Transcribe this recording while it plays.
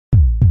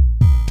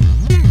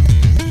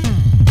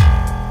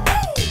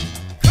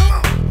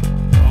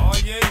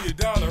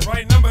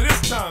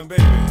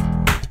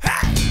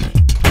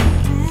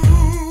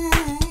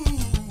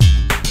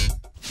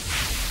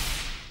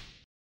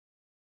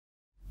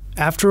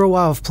After a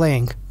while of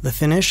playing, the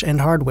finish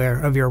and hardware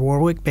of your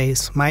Warwick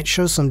base might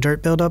show some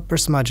dirt buildup or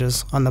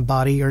smudges on the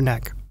body or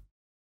neck.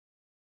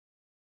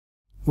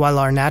 While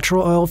our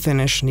natural oil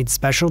finish needs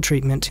special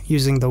treatment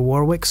using the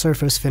Warwick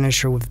surface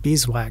finisher with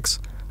beeswax,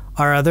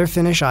 our other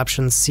finish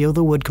options seal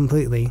the wood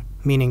completely,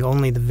 meaning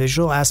only the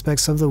visual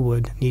aspects of the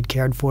wood need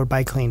cared for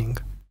by cleaning.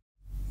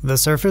 The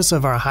surface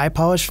of our high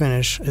polish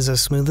finish is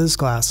as smooth as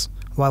glass,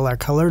 while our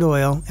colored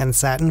oil and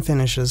satin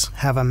finishes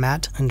have a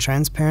matte and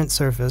transparent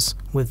surface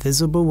with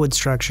visible wood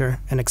structure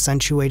and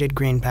accentuated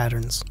grain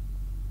patterns.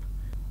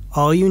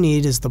 All you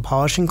need is the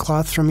polishing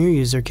cloth from your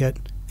user kit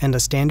and a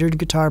standard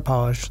guitar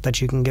polish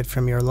that you can get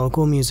from your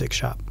local music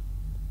shop.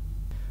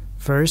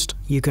 First,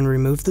 you can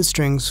remove the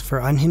strings for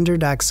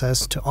unhindered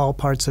access to all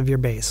parts of your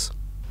bass.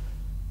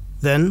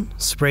 Then,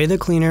 spray the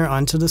cleaner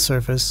onto the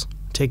surface,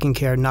 taking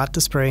care not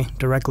to spray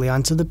directly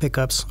onto the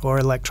pickups or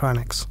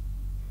electronics.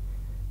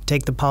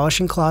 Take the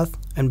polishing cloth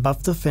and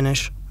buff the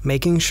finish,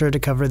 making sure to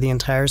cover the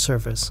entire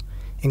surface,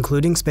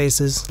 including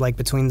spaces like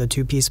between the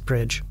two-piece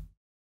bridge.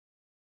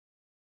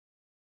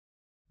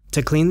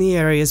 To clean the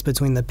areas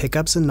between the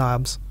pickups and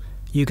knobs,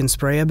 you can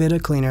spray a bit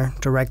of cleaner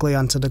directly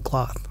onto the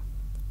cloth.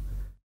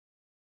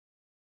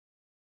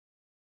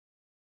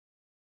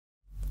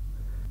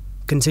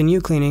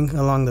 Continue cleaning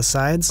along the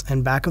sides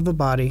and back of the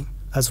body,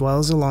 as well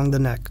as along the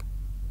neck.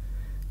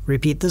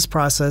 Repeat this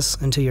process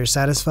until you're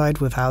satisfied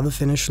with how the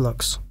finish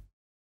looks.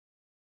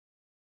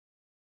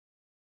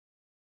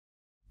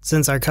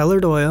 Since our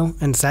colored oil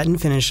and satin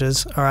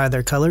finishes are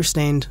either color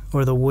stained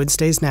or the wood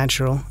stays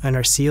natural and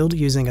are sealed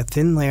using a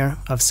thin layer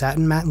of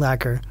satin matte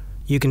lacquer,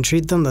 you can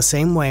treat them the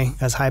same way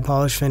as high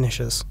polish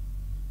finishes.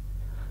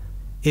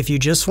 If you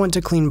just want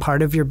to clean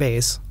part of your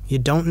base, you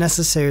don't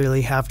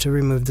necessarily have to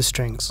remove the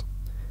strings.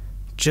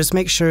 Just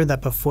make sure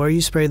that before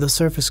you spray the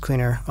surface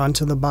cleaner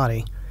onto the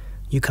body,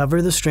 you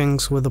cover the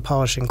strings with a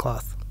polishing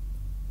cloth.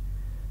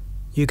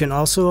 You can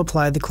also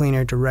apply the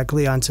cleaner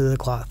directly onto the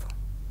cloth.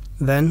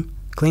 Then,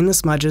 clean the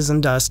smudges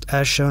and dust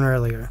as shown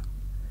earlier.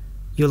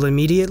 You'll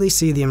immediately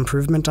see the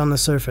improvement on the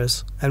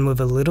surface, and with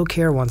a little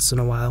care once in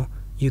a while,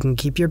 you can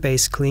keep your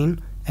base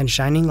clean and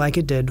shining like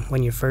it did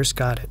when you first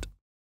got it.